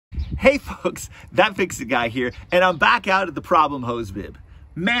Hey folks, that Fix-It guy here, and I'm back out at the problem hose bib.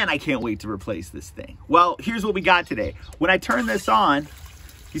 Man, I can't wait to replace this thing. Well, here's what we got today. When I turn this on,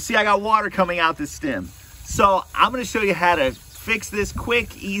 you see I got water coming out this stem. So I'm gonna show you how to fix this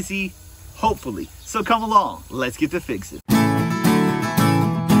quick, easy, hopefully. So come along, let's get to fix it.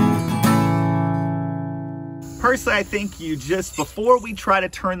 Personally, I think you just, before we try to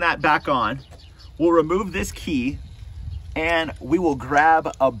turn that back on, we'll remove this key and we will grab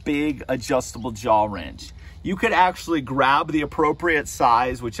a big adjustable jaw wrench. You could actually grab the appropriate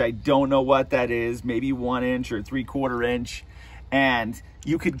size, which I don't know what that is, maybe 1 inch or 3/4 inch, and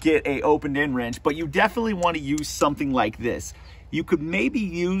you could get a opened in wrench, but you definitely want to use something like this. You could maybe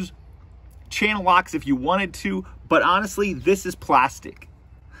use channel locks if you wanted to, but honestly, this is plastic.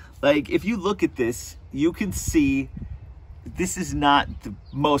 Like, if you look at this, you can see this is not the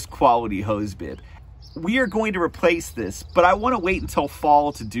most quality hose bib. We are going to replace this, but I want to wait until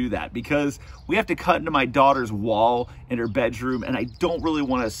fall to do that because we have to cut into my daughter's wall in her bedroom, and I don't really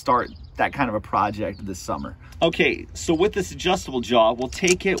want to start that kind of a project this summer. Okay, so with this adjustable jaw, we'll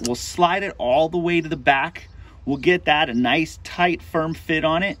take it, we'll slide it all the way to the back. We'll get that a nice, tight, firm fit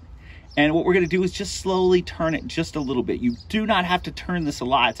on it. And what we're going to do is just slowly turn it just a little bit. You do not have to turn this a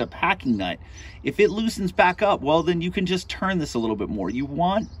lot. It's a packing nut. If it loosens back up, well, then you can just turn this a little bit more. You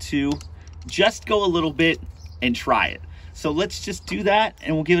want to just go a little bit and try it. So let's just do that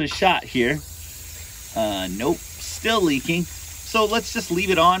and we'll give it a shot here. Nope, still leaking. So let's just leave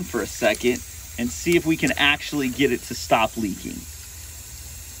it on for a second and see if we can actually get it to stop leaking.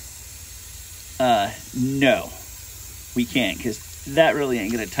 No, we can't, because that really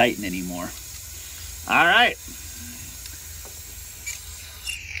ain't gonna tighten anymore. All right.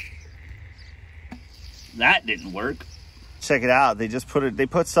 That didn't work. Check it out. They just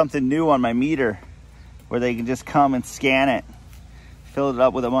put something new on my meter where they can just come and scan it, fill it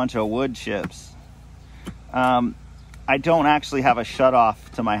up with a bunch of wood chips. I don't actually have a shut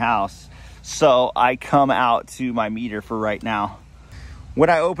off to my house, so I come out to my meter for right now.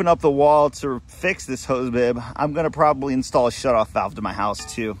 When I open up the wall to fix this hose bib, I'm gonna probably install a shut off valve to my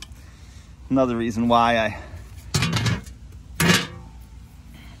house too. Another reason why I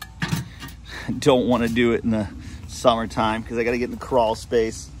don't want to do it in the summertime, because I got to get in the crawl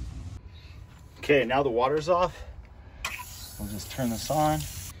space. Okay, now the water's off. We'll just turn this on.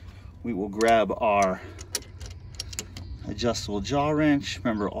 We will grab our adjustable jaw wrench,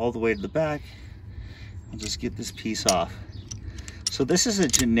 remember, all the way to the back. I'll just get this piece off. So this is a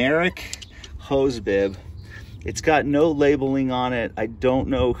generic hose bib. It's got no labeling on it. I don't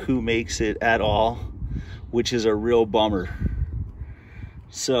know who makes it at all, which is a real bummer.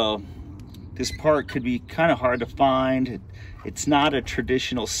 So this part could be kind of hard to find. It's not a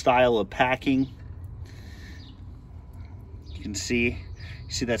traditional style of packing. You can see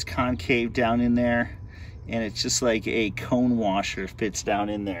that's concave down in there, and it's just like a cone washer fits down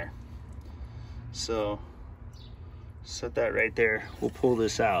in there. So set that right there. We'll pull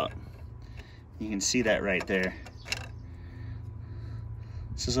this out. You can see that right there.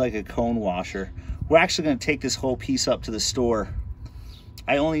 This is like a cone washer. We're actually going to take this whole piece up to the store.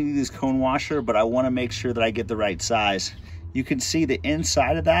 I only need this cone washer, but I want to make sure that I get the right size. You can see the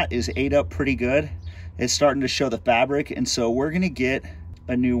inside of that is ate up pretty good. It's starting to show the fabric, and so we're going to get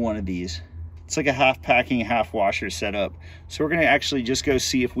a new one of these. It's like a half packing, half washer setup. So we're going to actually just go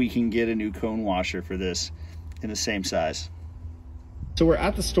see if we can get a new cone washer for this in the same size. So we're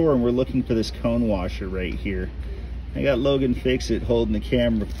at the store and we're looking for this cone washer right here. I got Logan Fix-It holding the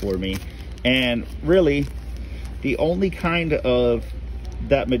camera for me, and really the only kind of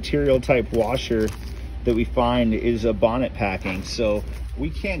that material type washer that we find is a bonnet packing, so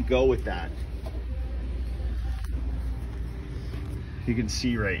we can't go with that. You can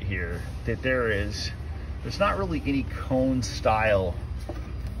see right here that there's not really any cone style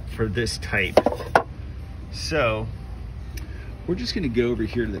for this type. So we're just gonna go over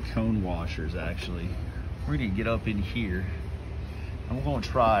here to the cone washers. Actually, we're gonna get up in here and we're gonna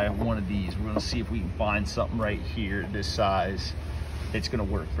try one of these. We're gonna see if we can find something right here this size that's gonna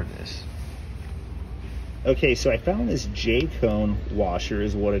work for this. Okay, so I found this J-cone washer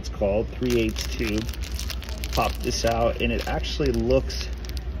is what it's called, 3/8 tube. Pop this out and it actually looks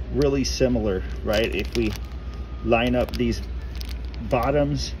really similar, right? If we line up these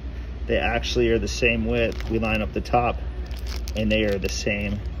bottoms, they actually are the same width. We line up the top and they are the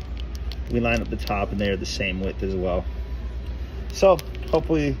same. We line up the top and they are the same width as well. So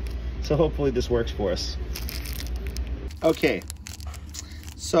hopefully this works for us. Okay,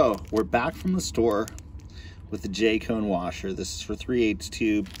 so we're back from the store with the J-cone washer. This is for 3/8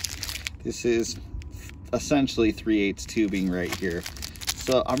 tube. This is essentially 3/8 tubing right here.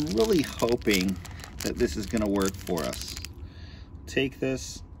 So I'm really hoping that this is gonna work for us. Take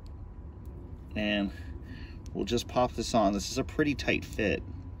this and we'll just pop this on. This is a pretty tight fit,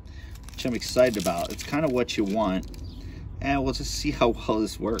 which I'm excited about. It's kind of what you want. And we'll just see how well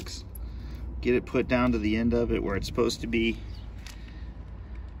this works. Get it put down to the end of it where it's supposed to be.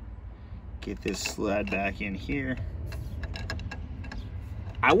 Get this slid back in here.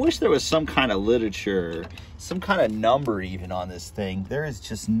 I wish there was some kind of literature, some kind of number even on this thing. There is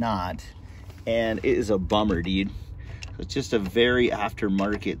just not. And it is a bummer, dude. It's just a very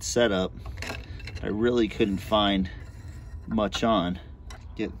aftermarket setup. I really couldn't find much on.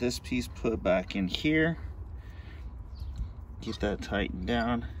 Get this piece put back in here. Get that tightened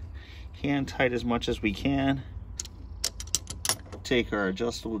down. Hand tight as much as we can. Take our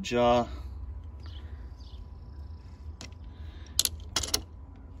adjustable jaw.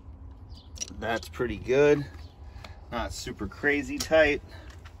 That's pretty good. Not super crazy tight.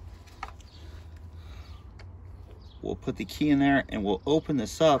 We'll put the key in there and we'll open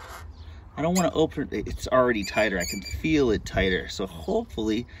this up. I don't want to open it, it's already tighter. I can feel it tighter. So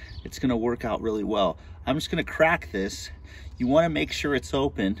hopefully it's gonna work out really well. I'm just gonna crack this. You wanna make sure it's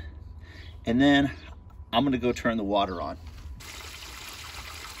open, and then I'm gonna go turn the water on.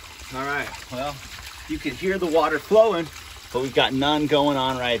 All right, well, you can hear the water flowing, but we've got none going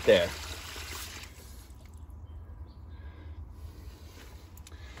on right there.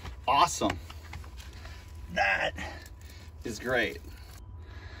 Awesome. That is great.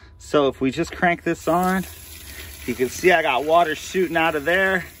 So if we just crank this on, you can see I got water shooting out of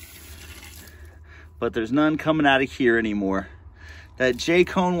there, but there's none coming out of here anymore. That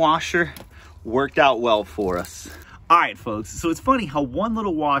J-cone washer worked out well for us. All right, folks, so it's funny how one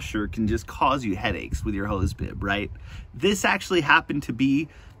little washer can just cause you headaches with your hose bib, right? This actually happened to be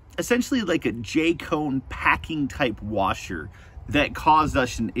essentially like a J-cone packing type washer that caused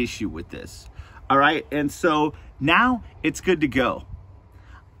us an issue with this. All right, and so now it's good to go.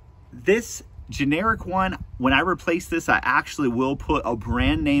 This generic one, when I replace this, I actually will put a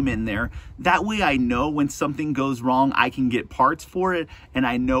brand name in there. That way I know when something goes wrong, I can get parts for it and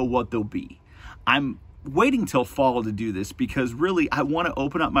I know what they'll be. I'm waiting till fall to do this because really I want to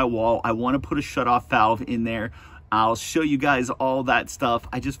open up my wall. I want to put a shutoff valve in there. I'll show you guys all that stuff.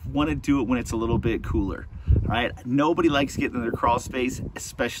 I just want to do it when it's a little bit cooler. All right, nobody likes getting in their crawl space,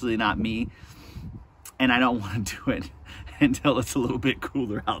 especially not me. And I don't want to do it until it's a little bit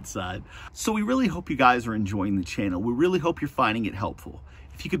cooler outside. So we really hope you guys are enjoying the channel. We really hope you're finding it helpful.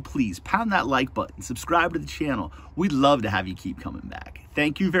 If you could please pound that like button, subscribe to the channel. We'd love to have you keep coming back.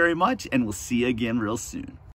 Thank you very much, and we'll see you again real soon.